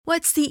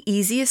What's the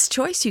easiest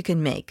choice you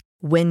can make?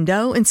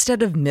 Window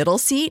instead of middle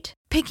seat?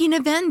 Picking a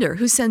vendor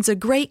who sends a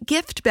great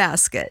gift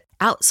basket?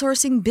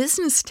 Outsourcing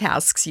business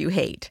tasks you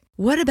hate?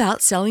 What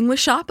about selling with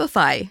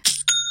Shopify?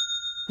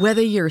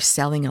 Whether you're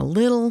selling a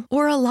little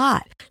or a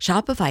lot,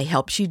 Shopify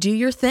helps you do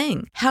your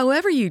thing,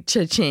 however you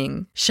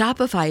cha-ching.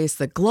 Shopify is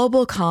the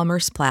global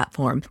commerce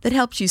platform that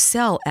helps you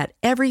sell at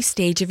every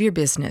stage of your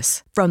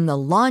business. From the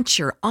launch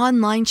your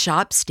online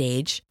shop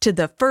stage to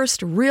the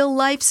first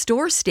real-life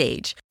store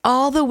stage,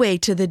 all the way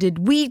to the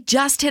did we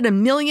just hit a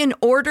million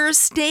orders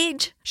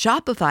stage.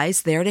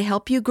 Shopify's there to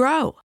help you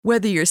grow.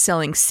 Whether you're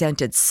selling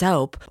scented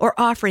soap or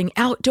offering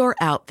outdoor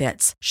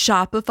outfits,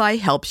 Shopify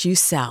helps you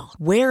sell.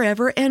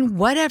 Wherever and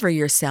whatever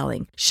you're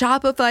selling,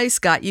 Shopify's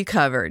got you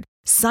covered.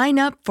 Sign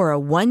up for a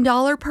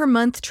 $1 per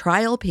month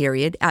trial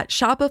period at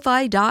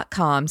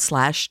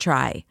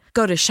shopify.com/try.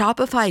 Go to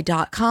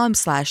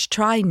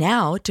shopify.com/try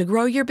now to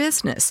grow your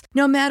business,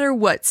 no matter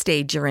what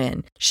stage you're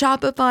in.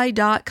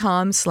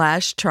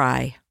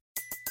 Shopify.com/try.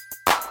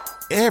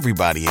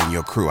 Everybody in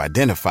your crew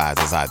identifies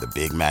as either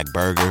Big Mac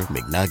Burger,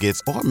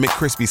 McNuggets, or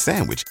McCrispy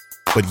Sandwich.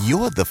 But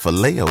you're the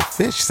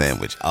Filet-O-Fish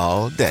Sandwich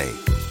all day.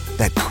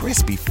 That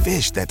crispy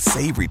fish, that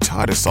savory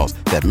tartar sauce,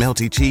 that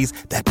melty cheese,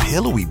 that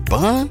pillowy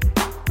bun.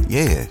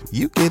 Yeah,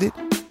 you get it.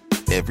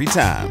 Every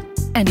time.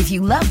 And if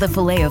you love the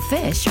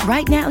Filet-O-Fish,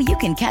 right now you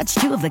can catch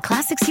two of the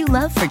classics you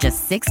love for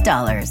just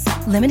 $6.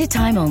 Limited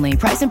time only.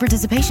 Price and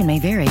participation may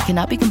vary.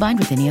 Cannot be combined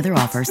with any other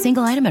offer.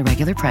 Single item at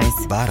regular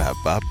price.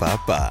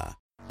 Ba-da-ba-ba-ba.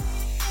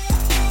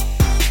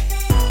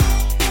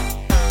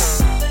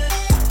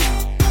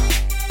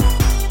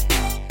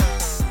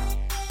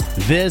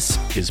 This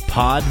is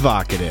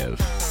Podvocative.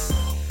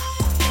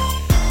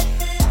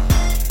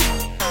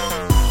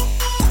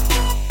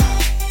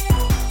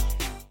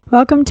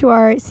 Welcome to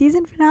our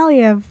season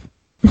finale of...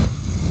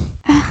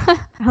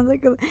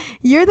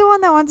 You're the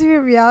one that wants to be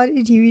a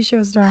reality TV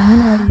show star. I don't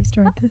know how do you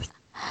start this.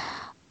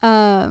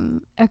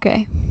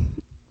 Okay.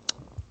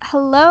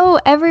 Hello,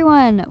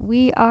 everyone.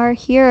 We are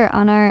here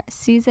on our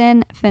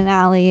season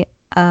finale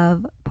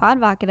of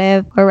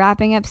Podvocative. We're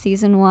wrapping up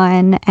season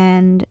 1,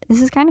 and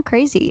this is kind of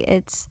crazy.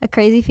 It's a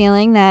crazy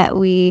feeling that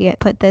we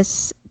put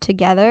this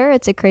together.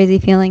 It's a crazy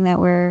feeling that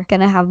we're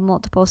going to have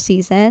multiple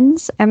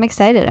seasons. I'm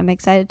excited. I'm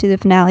excited to the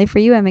finale for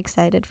you. I'm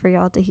excited for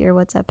y'all to hear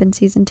what's up in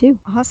season 2.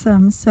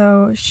 Awesome.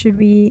 So should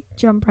we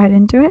jump right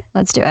into it?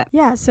 Let's do it.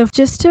 Yeah. So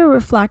just to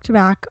reflect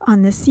back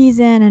on the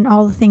season and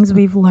all the things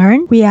we've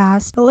learned, we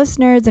asked the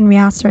listeners and we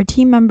asked our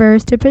team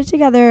members to put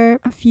together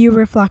a few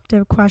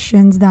reflective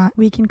questions that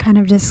we can kind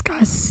of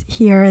discuss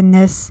here in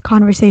this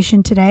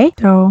conversation today.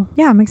 So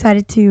yeah, I'm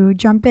excited to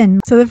jump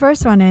in. So the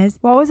first one is,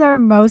 what was our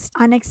most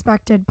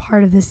unexpected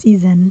part of the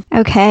season?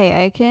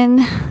 Okay, I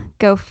can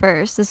go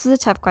first. This is a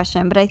tough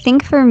question, but I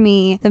think for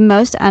me, the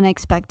most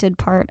unexpected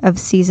part of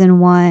season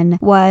 1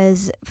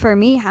 was, for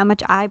me, how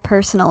much I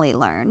personally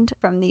learned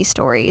from these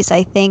stories.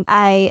 I think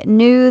I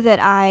knew that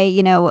I,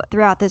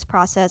 throughout this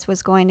process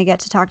was going to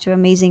get to talk to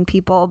amazing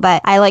people,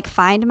 but I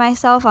find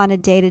myself on a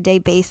day-to-day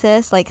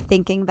basis,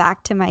 thinking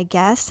back to my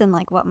guests and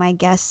what my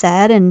guests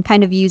said and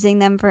kind of using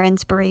them for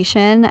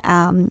inspiration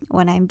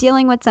when I'm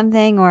dealing with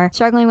something or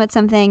struggling with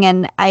something.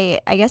 And I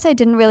guess I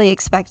didn't really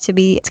expect to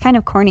be, it's kind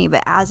of corny,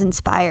 but as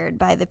inspired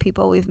by the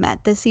people we've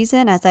met this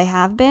season as I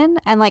have been.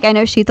 And I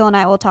know Sheetal and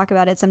I will talk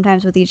about it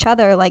sometimes with each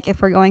other.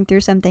 If we're going through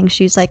something,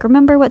 she's like,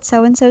 remember what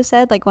so-and-so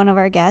said, one of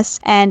our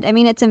guests. And I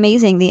mean, it's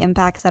amazing the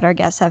impacts that our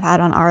guests have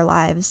had on our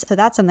lives. So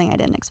that's something I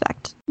didn't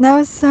expect. That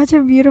was such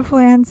a beautiful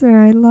answer.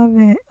 I love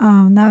it.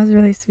 That was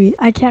really sweet.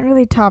 I can't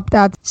really top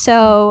that.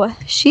 So,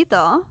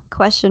 Sheetal,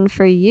 question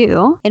for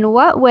you. In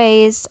what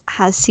ways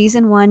has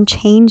season 1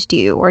 changed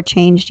you or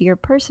changed your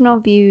personal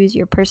views,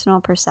 your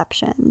personal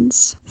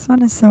perceptions? This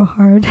one is so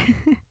hard.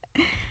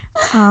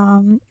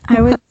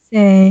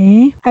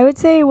 I would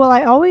say, well,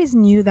 I always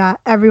knew that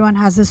everyone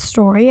has a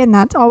story, and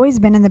that's always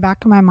been in the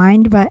back of my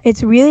mind, but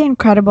it's really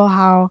incredible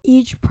how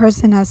each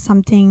person has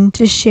something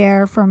to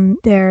share from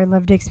their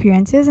lived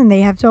experiences, and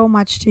they have so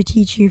much to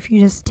teach you if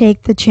you just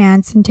take the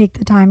chance and take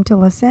the time to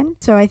listen.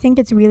 So I think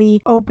it's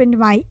really opened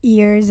my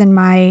ears and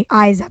my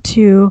eyes up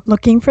to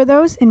looking for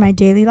those in my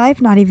daily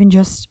life, not even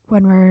just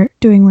when we're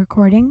doing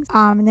recordings.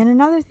 And then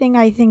another thing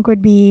I think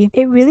would be,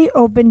 it really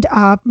opened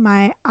up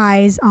my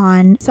eyes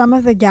on some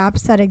of the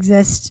gaps that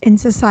exist in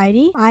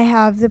society. I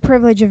have the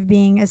privilege of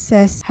being a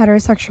cis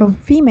heterosexual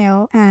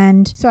female,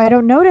 and so I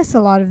don't notice a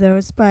lot of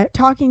those, but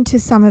talking to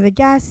some of the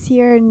guests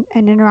here and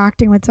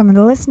interacting with some of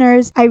the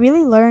listeners, I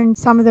really learned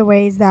some of the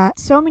ways that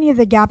so many of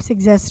the gaps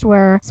exist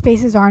where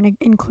spaces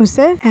aren't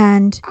inclusive,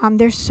 and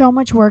there's so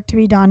much work to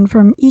be done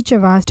from each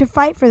of us to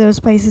fight for those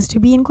places to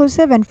be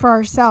inclusive and for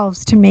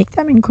ourselves to make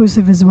them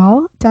inclusive as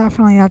well.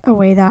 Definitely that's a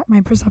way that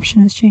my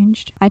perception has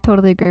changed. I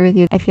totally agree with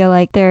you. I feel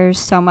like there's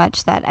so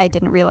much that I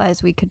didn't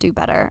realize we could do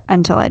better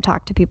until I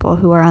talked to people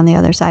who are on the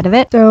other side of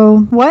it. So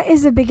what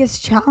is the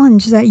biggest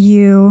challenge that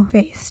you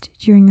faced?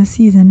 during the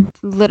season?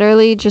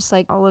 Literally just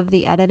like all of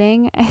the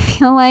editing. I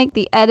feel like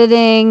the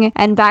editing,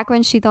 and back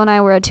when Sheetal and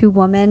I were a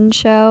 2-woman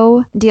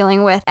show,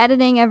 dealing with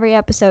editing every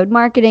episode,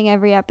 marketing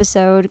every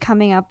episode,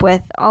 coming up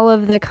with all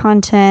of the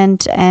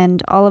content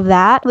and all of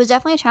that was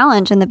definitely a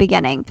challenge in the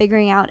beginning,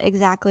 figuring out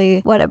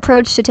exactly what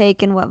approach to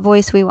take and what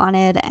voice we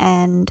wanted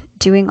and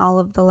doing all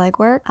of the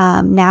legwork.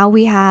 Now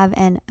we have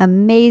an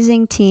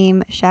amazing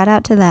team, shout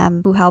out to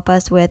them, who help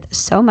us with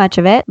so much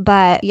of it.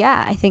 But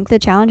yeah, I think the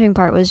challenging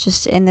part was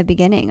just in the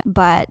beginning.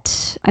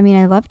 But I mean,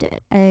 I loved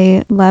it.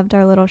 I loved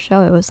our little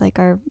show. It was like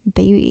our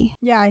baby.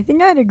 Yeah, I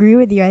think I'd agree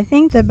with you. I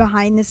think the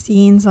behind the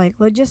scenes, like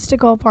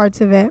logistical parts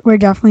of it were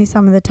definitely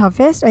some of the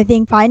toughest. I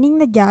think finding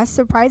the guests,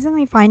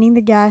 surprisingly finding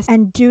the guests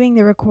and doing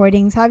the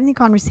recordings, having the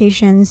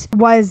conversations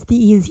was the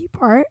easy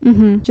part.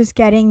 Just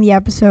getting the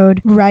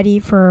episode ready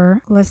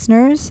for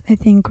listeners, I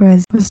think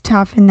was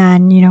tough. And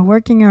then,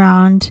 working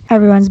around,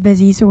 everyone's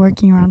busy, so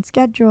working around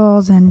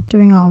schedules and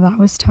doing all that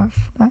was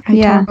tough. But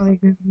I totally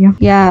agree with you.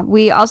 Yeah,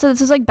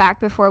 this is like back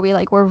before we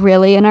like were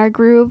really in our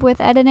groove with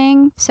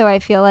editing. So I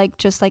feel like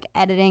just like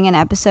editing an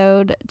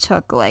episode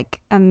took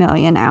like a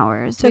million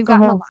hours. So we've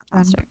gotten a lot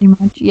faster. Pretty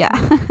much. Yeah.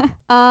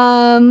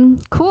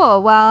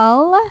 Cool.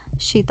 Well,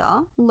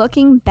 Sheetal,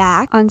 looking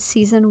back on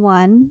season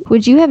 1,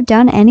 would you have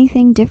done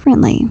anything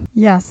differently?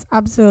 Yes,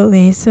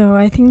 absolutely. So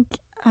I think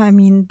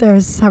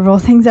there's several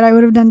things that I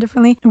would have done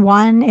differently.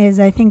 One is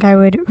I think I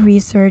would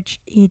research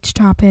each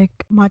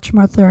topic much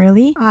more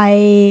thoroughly.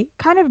 I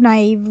kind of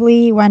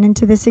naively went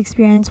into this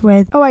experience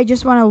with, I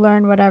just want to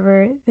learn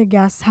whatever the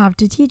guests have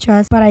to teach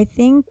us. But I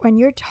think when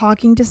you're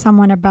talking to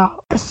someone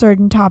about a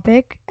certain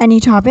topic, any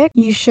topic,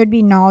 you should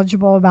be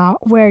knowledgeable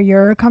about where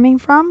you're coming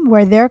from,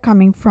 where they're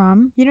coming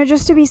from,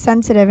 just to be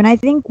sensitive. And I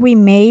think we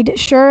made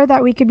sure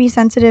that we could be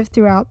sensitive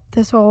throughout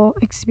this whole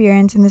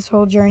experience and this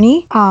whole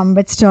journey.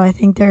 But still, I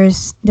think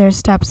there's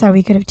steps that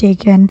we could have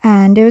taken,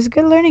 and it was a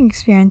good learning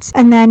experience.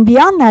 And then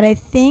beyond that, I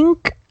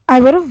think I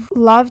would have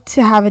loved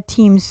to have a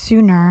team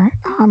sooner.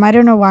 I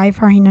don't know why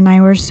Farheen and I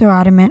were so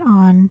adamant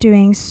on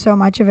doing so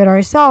much of it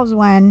ourselves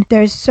when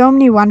there's so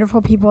many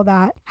wonderful people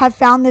that have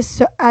found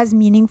this as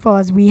meaningful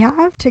as we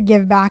have to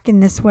give back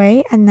in this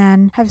way, and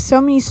then have so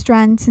many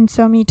strengths and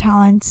so many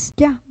talents.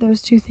 Yeah,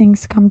 those two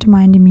things come to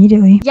mind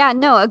immediately. Yeah,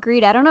 no,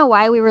 agreed. I don't know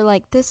why we were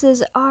like, this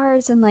is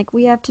ours and like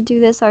we have to do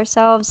this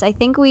ourselves. I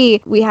think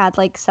we had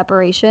like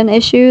separation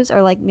issues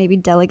or like maybe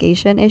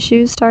delegation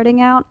issues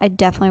starting out. I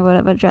definitely would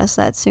have addressed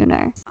that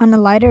sooner. On a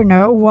lighter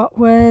note, what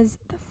was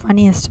the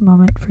funniest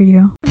moment for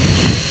you?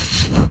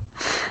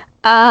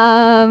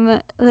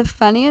 The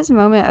funniest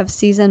moment of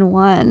season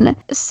 1.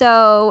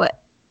 So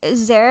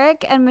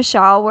Zarek and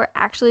Michelle were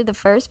actually the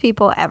first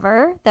people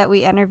ever that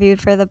we interviewed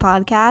for the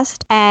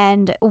podcast,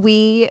 and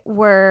we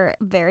were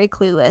very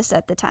clueless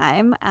at the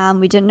time.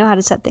 We didn't know how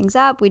to set things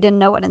up. We didn't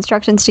know what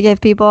instructions to give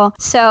people.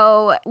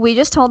 So we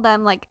just told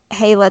them like,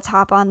 hey, let's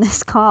hop on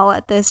this call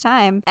at this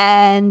time.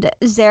 And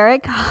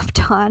Zarek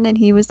hopped on and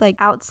he was like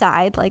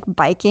outside, like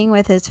biking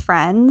with his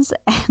friends,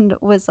 and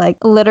was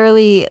like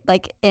literally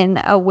like in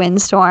a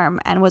windstorm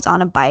and was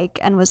on a bike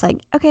and was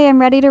like, okay,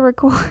 I'm ready to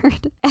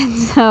record. And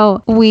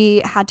so we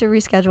had to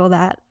reschedule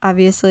that,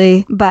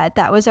 obviously, but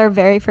that was our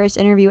very first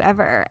interview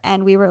ever,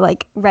 and we were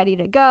like ready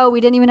to go. We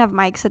didn't even have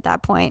mics at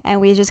that point, and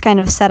we just kind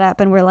of set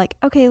up and we're like,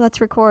 okay, let's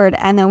record.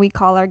 And then we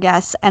call our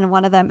guests, and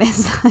one of them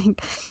is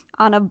like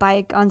on a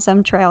bike on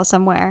some trail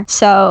somewhere.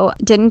 So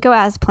didn't go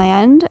as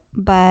planned,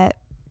 but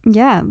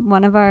yeah,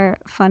 one of our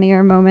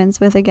funnier moments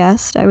with a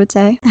guest, I would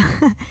say.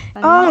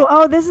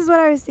 This is what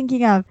I was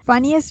thinking of.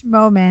 Funniest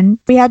moment.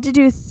 We had to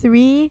do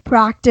 3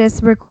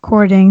 practice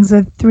recordings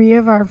with 3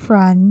 of our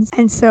friends.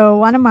 And so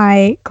one of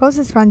my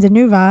closest friends,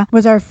 Anuva,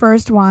 was our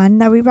first one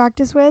that we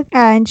practiced with.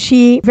 And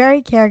she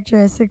very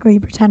characteristically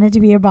pretended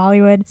to be a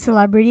Bollywood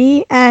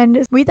celebrity.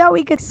 And we thought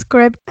we could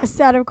script a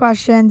set of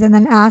questions and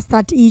then ask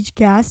that to each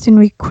guest. And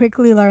we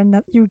quickly learned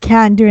that you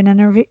can do an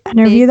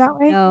interview that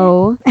way.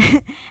 No.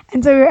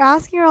 And so we were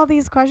asking her all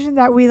these questions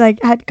that we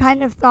like had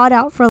kind of thought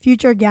out for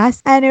future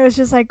guests, and it was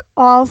just like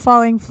all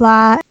falling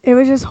flat. It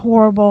was just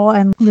horrible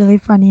and really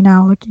funny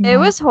now looking back. It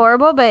was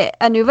horrible, but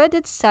Anuva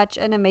did such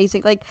an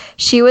amazing, like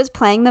she was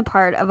playing the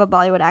part of a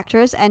Bollywood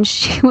actress, and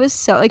she was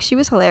so like, she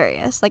was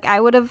hilarious. Like I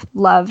would have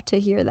loved to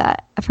hear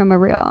that from a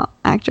real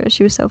actress.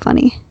 She was so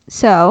funny.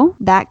 So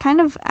that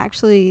kind of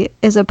actually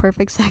is a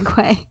perfect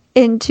segue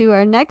into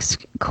our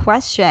next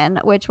question,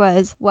 which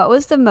was, what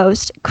was the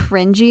most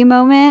cringy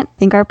moment? I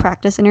think our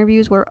practice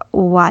interviews were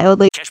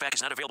wildly... Cashback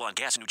is not available on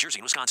gas in New Jersey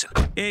and Wisconsin.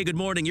 Hey, good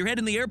morning. You're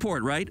heading to the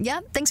airport, right?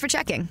 Yep, thanks for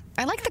checking.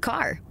 I like the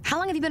car. How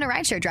long have you been a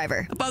rideshare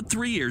driver? About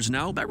 3 years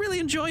now. I really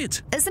enjoy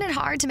it. Isn't it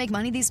hard to make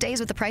money these days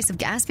with the price of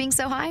gas being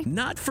so high?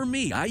 Not for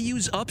me. I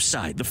use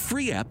Upside, the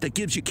free app that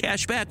gives you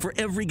cash back for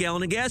every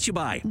gallon of gas you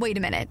buy. Wait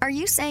a minute. Are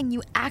you saying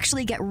you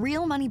actually get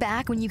real money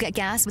back when you get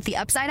gas with the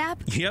Upside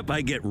app? Yep,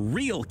 I get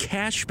real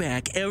cash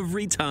back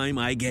every time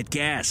I buy get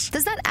gas.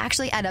 Does that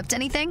actually add up to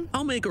anything?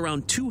 I'll make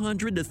around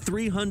 $200 to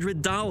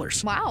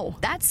 $300. Wow,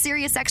 that's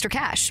serious extra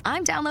cash.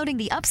 I'm downloading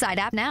the Upside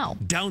app now.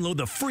 Download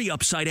the free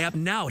Upside app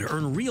now to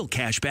earn real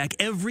cash back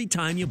every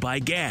time you buy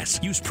gas.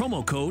 Use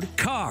promo code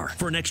CAR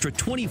for an extra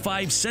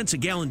 25 cents a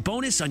gallon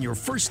bonus on your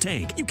first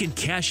tank. You can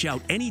cash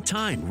out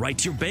anytime right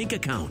to your bank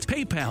account,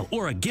 PayPal,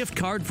 or a gift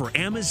card for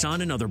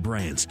Amazon and other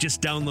brands. Just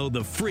download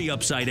the free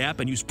Upside app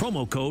and use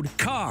promo code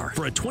CAR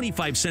for a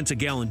 25 cents a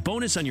gallon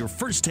bonus on your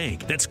first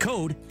tank. That's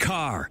code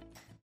CAR.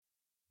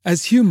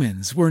 As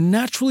humans, we're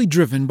naturally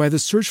driven by the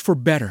search for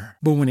better.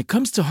 But when it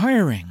comes to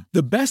hiring,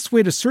 the best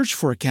way to search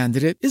for a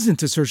candidate isn't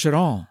to search at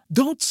all.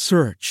 Don't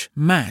search,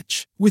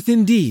 match with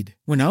Indeed.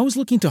 When I was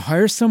looking to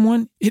hire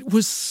someone, it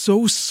was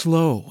so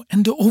slow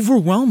and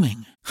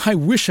overwhelming. I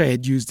wish I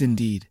had used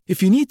Indeed.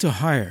 If you need to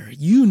hire,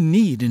 you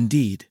need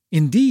Indeed.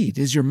 Indeed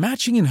is your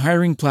matching and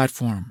hiring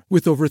platform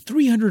with over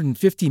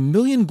 350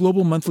 million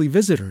global monthly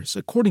visitors,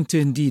 according to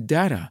Indeed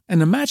data,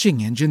 and a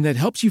matching engine that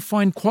helps you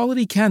find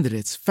quality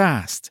candidates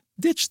fast.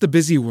 Ditch the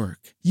busy work.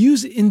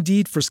 Use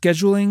Indeed for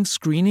scheduling,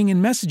 screening,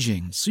 and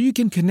messaging so you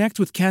can connect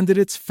with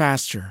candidates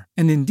faster.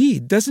 And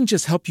Indeed doesn't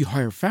just help you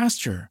hire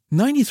faster.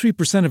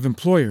 93% of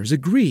employers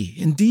agree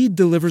Indeed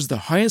delivers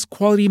the highest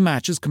quality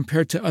matches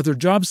compared to other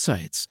job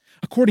sites,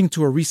 according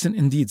to a recent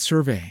Indeed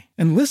survey.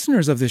 And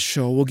listeners of this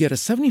show will get a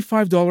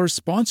 $75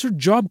 sponsored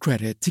job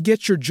credit to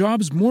get your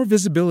jobs more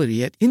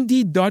visibility at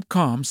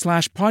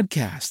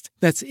Indeed.com/podcast.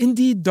 That's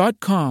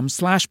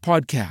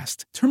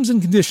Indeed.com/podcast. Terms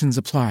and conditions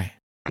apply.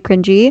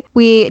 Cringy.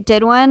 We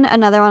did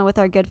another one with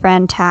our good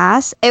friend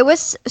Tass. It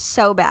was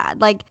so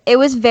bad. Like, it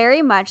was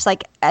very much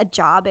like a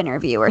job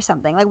interview or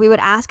something. Like, we would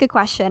ask a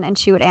question and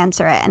she would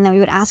answer it, and then we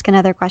would ask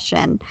another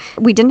question.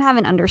 We didn't have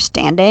an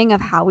understanding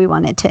of how we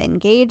wanted to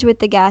engage with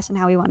the guest and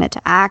how we wanted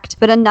to act.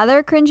 But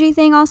another cringy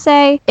thing I'll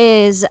say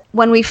is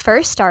when we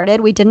first started,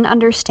 we didn't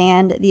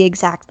understand the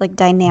exact like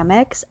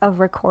dynamics of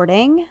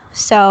recording.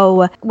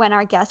 So when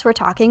our guests were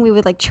talking, we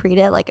would like treat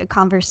it like a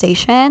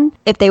conversation.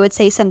 If they would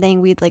say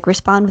something, we'd like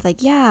respond with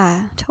like,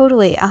 yeah,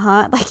 totally,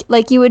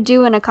 like you would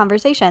do in a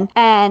conversation.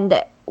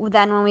 And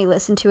then when we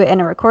listened to it in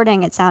a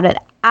recording, it sounded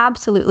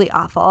absolutely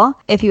awful.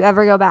 If you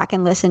ever go back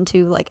and listen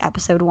to like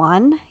episode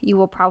 1, you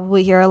will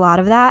probably hear a lot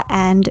of that,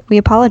 and we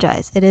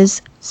apologize. It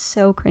is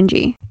so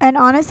cringy. And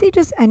honestly,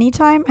 just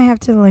anytime I have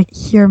to like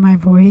hear my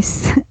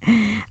voice,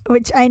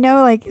 which I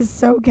know like is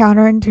so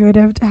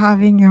counterintuitive to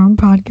having your own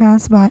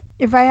podcast, but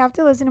if I have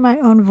to listen to my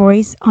own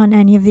voice on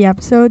any of the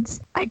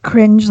episodes, I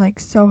cringe like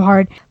so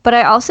hard. But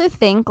I also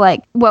think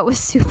like what was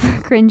super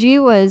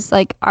cringy was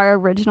like our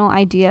original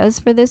ideas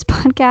for this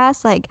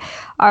podcast, like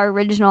our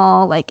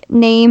original like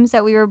names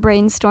that we were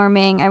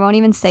brainstorming. I won't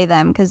even say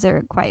them because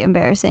they're quite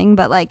embarrassing,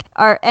 but like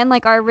our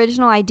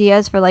original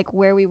ideas for like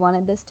where we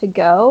wanted this to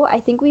go. I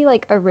think we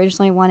like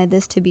originally wanted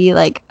this to be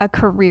like a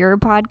career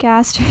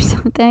podcast or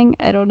something.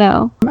 I don't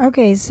know.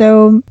 Okay,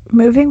 so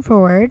moving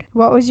forward,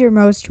 what was your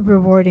most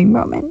rewarding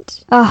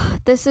moment? Oh,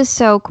 this is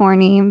so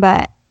corny,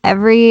 but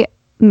every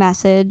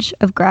message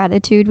of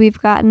gratitude we've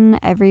gotten,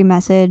 every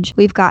message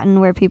we've gotten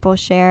where people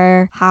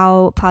share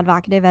how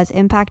Podvocative has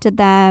impacted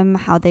them,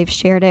 how they've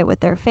shared it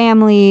with their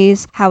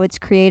families, how it's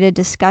created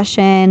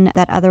discussion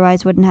that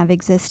otherwise wouldn't have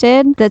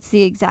existed. That's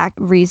the exact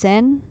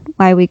reason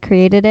why we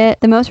created it.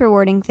 The most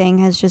rewarding thing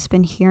has just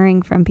been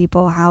hearing from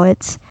people how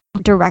it's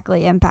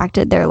directly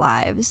impacted their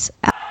lives.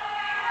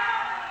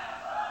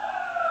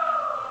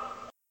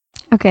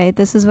 Okay,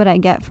 this is what I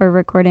get for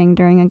recording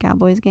during a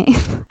Cowboys game.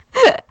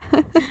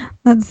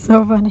 That's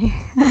so funny.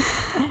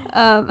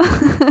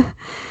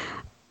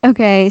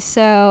 Okay,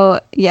 so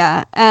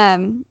yeah.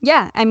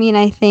 I mean,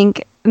 I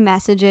think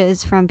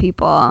messages from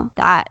people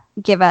that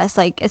give us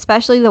like,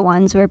 especially the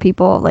ones where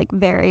people like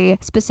very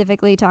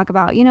specifically talk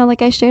about, you know,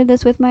 like I shared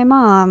this with my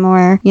mom,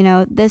 or, you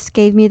know, this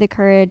gave me the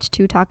courage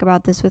to talk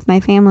about this with my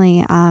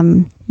family.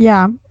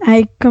 Yeah,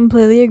 I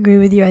completely agree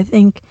with you. I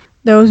think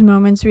those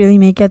moments really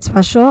make it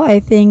special. I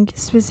think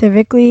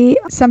specifically,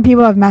 some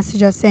people have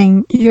messaged us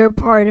saying, you're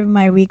part of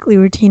my weekly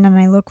routine and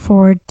I look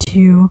forward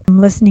to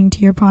listening to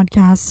your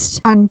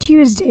podcast on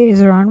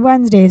Tuesdays or on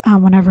Wednesdays,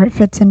 whenever it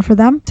fits in for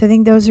them. So I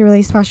think those are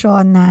really special.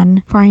 And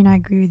then, Brian, I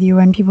agree with you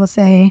when people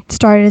say it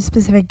started a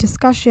specific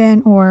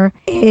discussion or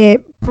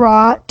it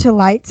brought to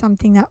light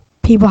something that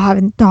people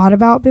haven't thought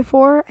about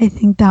before. I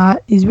think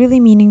that is really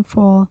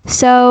meaningful.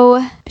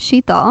 So,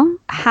 Sheetal,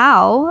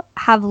 how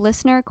have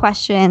listener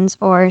questions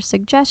or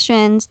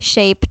suggestions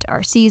shaped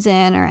our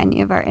season or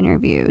any of our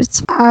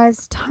interviews?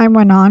 As time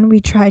went on,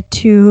 we tried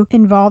to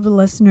involve the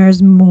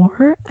listeners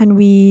more, and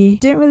we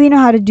didn't really know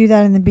how to do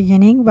that in the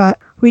beginning, but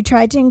we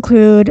tried to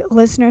include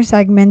listener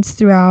segments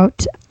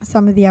throughout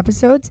some of the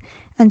episodes.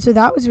 And so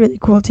that was really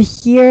cool to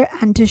hear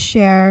and to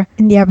share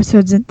in the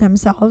episodes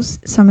themselves,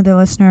 some of the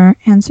listener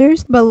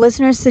answers. But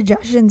listener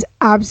suggestions,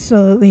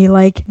 absolutely.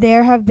 Like,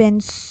 there have been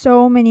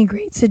so many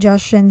great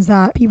suggestions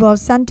that people have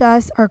sent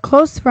us, our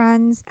close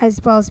friends, as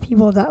well as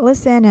people that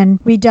listen. And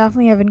we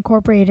definitely have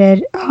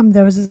incorporated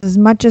those as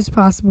much as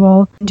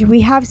possible. We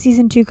have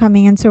season 2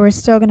 coming, and so we're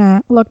still going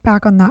to look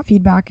back on that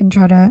feedback and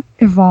try to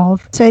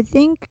evolve. So I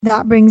think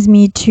that brings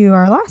me to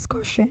our last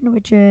question,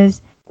 which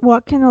is,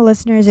 what can the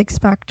listeners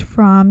expect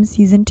from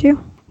season 2?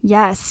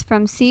 Yes,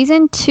 from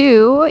season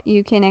 2,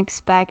 you can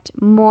expect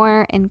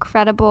more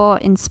incredible,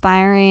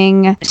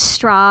 inspiring,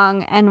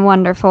 strong, and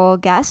wonderful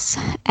guests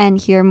and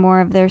hear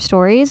more of their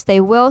stories. They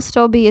will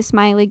still be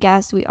Ismaili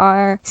guests. We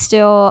are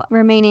still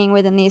remaining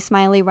within the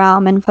Ismaili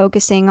realm and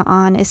focusing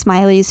on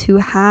Ismailis who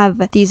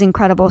have these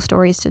incredible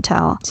stories to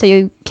tell. So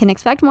you can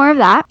expect more of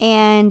that,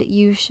 and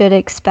you should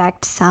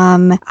expect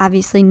some,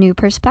 obviously, new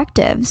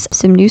perspectives,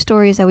 some new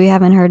stories that we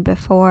haven't heard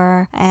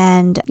before,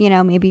 and,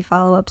 maybe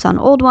follow-ups on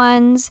old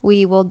ones.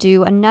 We will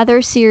do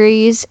another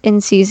series in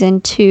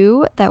season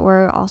 2 that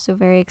we're also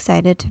very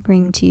excited to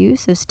bring to you,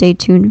 so stay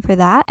tuned for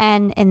that.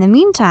 And in the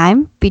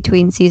meantime,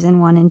 between season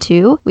 1 and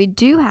 2, we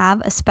do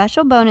have a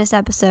special bonus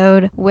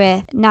episode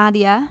with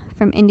Nadia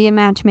from India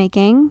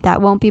Matchmaking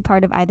that won't be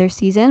part of either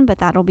season, but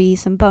that'll be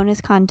some bonus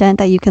content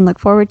that you can look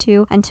forward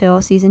to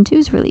until season 2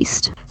 is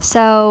released.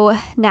 So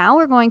now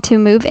we're going to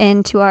move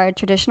into our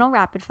traditional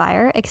rapid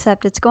fire,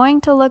 except it's going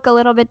to look a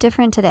little bit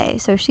different today.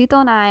 So Sheetal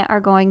and I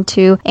are going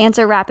to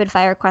answer rapid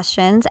fire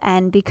questions,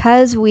 and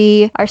because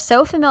we are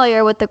so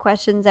familiar with the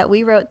questions that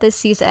we wrote this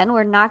season,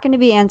 we're not going to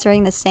be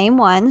answering the same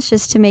ones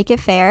just to make it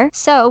fair.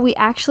 So we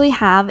actually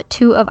have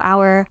 2 of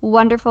our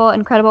wonderful,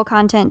 incredible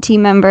content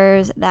team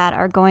members that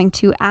are going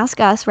to ask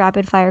us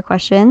rapid fire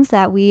questions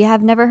that we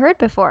have never heard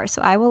before.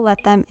 So I will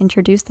let them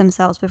introduce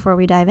themselves before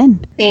we dive in.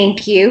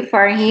 Thank you,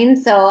 Farheen.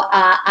 So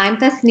I'm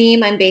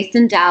Tasneem. I'm based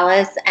in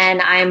Dallas,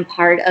 and I'm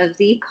part of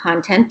the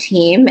content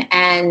team.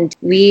 And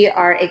we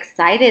are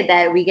excited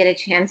that we get a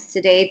chance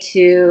today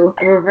to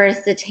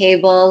reverse the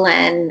table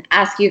and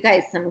ask you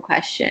guys some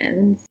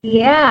questions.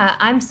 Yeah,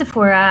 I'm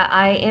Sephora.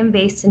 I am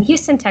based in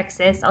Houston,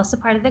 Texas, also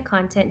part of the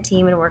content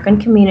team and work on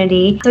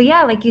community. So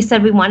yeah, like you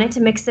said, we wanted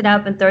to mix it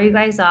up and throw you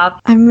guys off.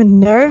 I'm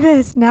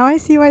nervous. Now I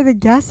see why the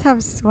guests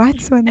have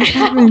sweats when this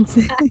happens.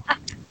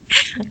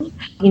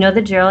 You know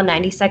the drill,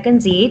 90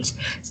 seconds each.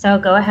 So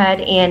go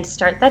ahead and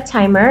start that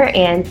timer,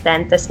 and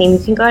then Tasneem,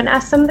 you can go ahead and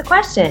ask some of the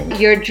questions.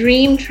 Your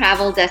dream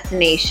travel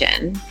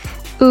destination?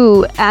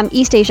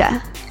 East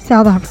Asia.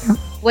 South Africa.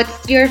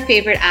 What's your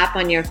favorite app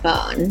on your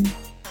phone?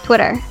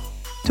 Twitter.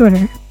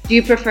 Twitter. Do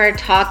you prefer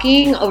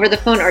talking over the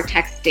phone or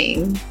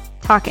texting?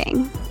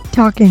 Talking.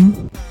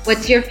 Talking.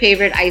 What's your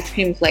favorite ice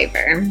cream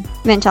flavor?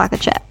 Mint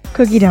chocolate chip.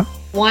 Cookie dough.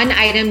 One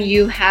item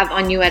you have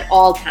on you at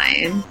all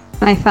times?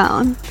 My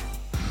phone.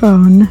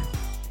 Phone.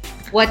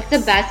 What's the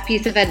best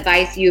piece of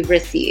advice you've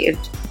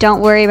received? Don't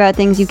worry about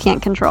things you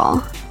can't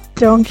control.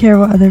 Don't care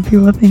what other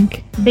people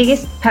think.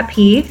 Biggest pet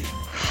peeve?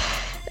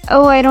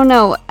 Oh, I don't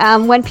know.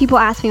 When people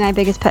ask me my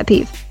biggest pet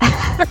peeve.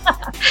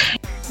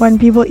 When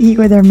people eat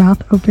with their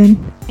mouth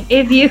open.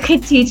 If you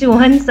could teach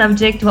one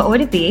subject, what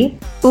would it be?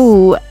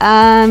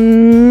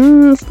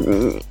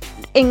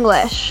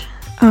 English.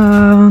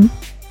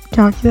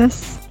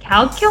 Calculus.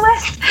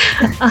 Calculus?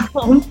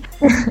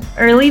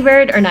 Early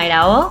bird or night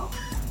owl?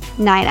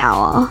 Night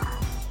owl.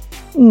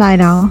 Night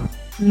owl.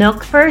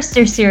 Milk first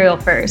or cereal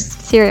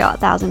first? Cereal,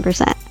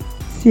 1000%.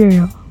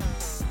 Cereal.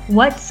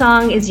 What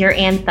song is your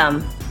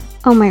anthem?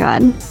 Oh my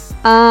god.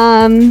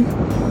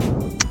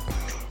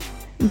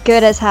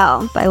 Good as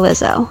Hell by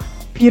Lizzo.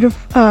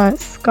 Beautiful.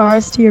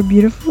 Scars to Your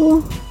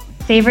Beautiful.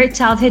 Favorite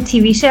childhood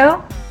TV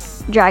show?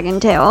 Dragon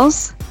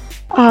Tales.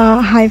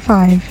 High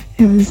Five.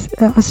 It was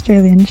an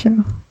Australian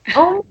show.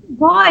 Oh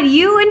my god,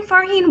 you and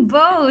Farheen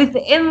both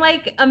in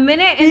like a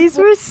minute. These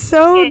were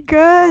so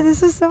good.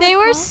 This is so They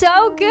were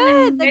so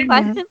good. The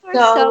questions were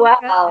so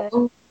well.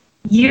 good.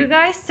 You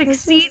guys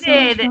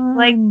succeeded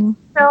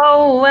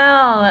so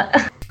well.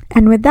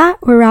 And with that,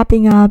 we're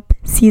wrapping up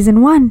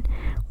season 1.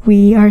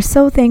 We are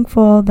so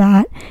thankful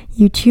that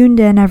you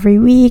tuned in every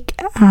week,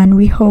 and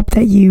we hope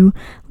that you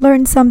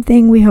learned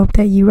something. We hope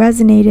that you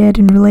resonated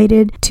and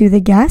related to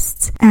the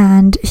guests.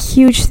 And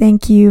huge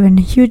thank you and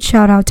huge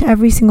shout out to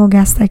every single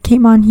guest that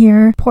came on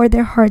here, poured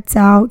their hearts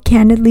out,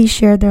 candidly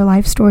shared their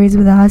life stories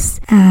with us.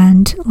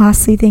 And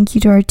lastly, thank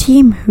you to our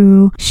team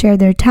who share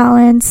their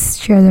talents,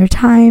 share their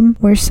time.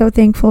 We're so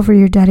thankful for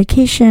your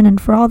dedication and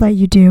for all that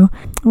you do.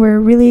 We're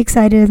really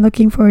excited and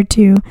looking forward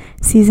to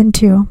season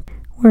 2.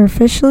 We're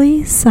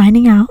officially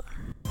signing out.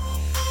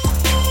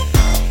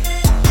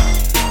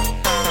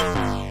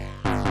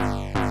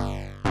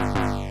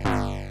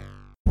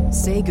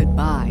 say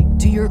goodbye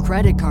to your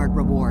credit card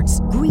rewards.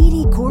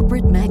 Greedy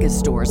corporate mega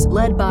stores,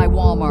 led by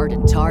Walmart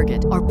and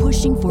Target, are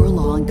pushing for a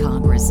law in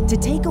Congress to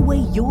take away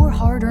your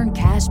hard-earned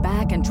cash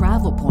back and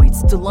travel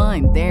points to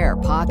line their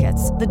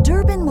pockets. The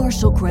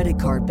Durbin-Marshall credit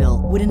card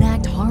bill would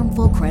enact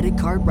harmful credit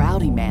card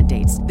routing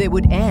mandates that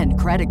would end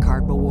credit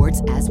card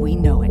rewards as we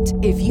know it.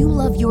 If you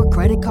love your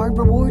credit card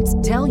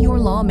rewards, tell your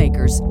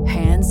lawmakers,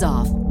 hands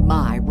off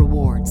my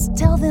rewards.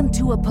 Tell them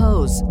to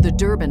oppose the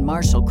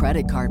Durbin-Marshall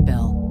credit card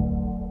bill.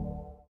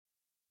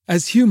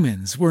 As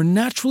humans, we're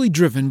naturally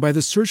driven by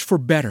the search for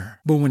better.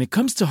 But when it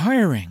comes to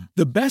hiring,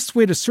 the best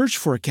way to search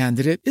for a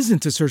candidate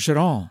isn't to search at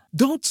all.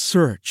 Don't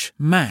search,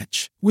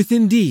 match with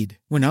Indeed.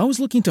 When I was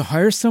looking to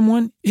hire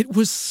someone, it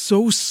was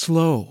so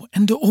slow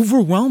and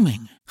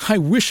overwhelming. I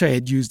wish I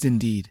had used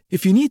Indeed.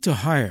 If you need to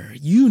hire,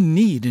 you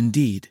need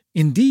Indeed.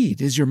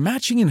 Indeed is your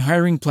matching and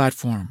hiring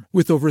platform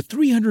with over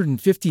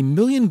 350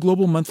 million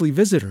global monthly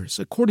visitors,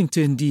 according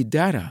to Indeed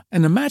data,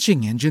 and a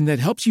matching engine that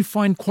helps you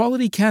find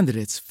quality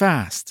candidates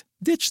fast.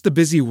 Ditch the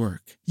busy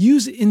work.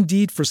 Use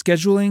Indeed for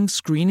scheduling,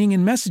 screening,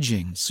 and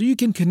messaging so you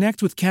can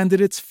connect with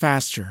candidates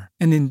faster.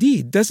 And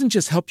Indeed doesn't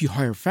just help you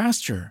hire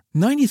faster.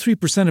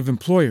 93% of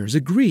employers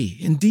agree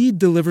Indeed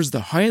delivers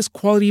the highest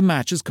quality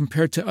matches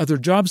compared to other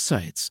job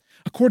sites,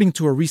 according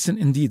to a recent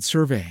Indeed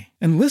survey.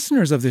 And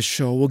listeners of this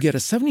show will get a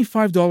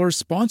 $75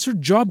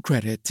 sponsored job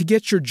credit to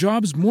get your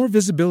jobs more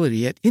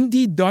visibility at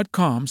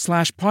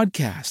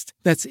Indeed.com/podcast.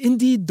 That's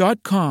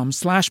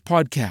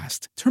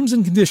Indeed.com/podcast. Terms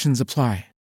and conditions apply.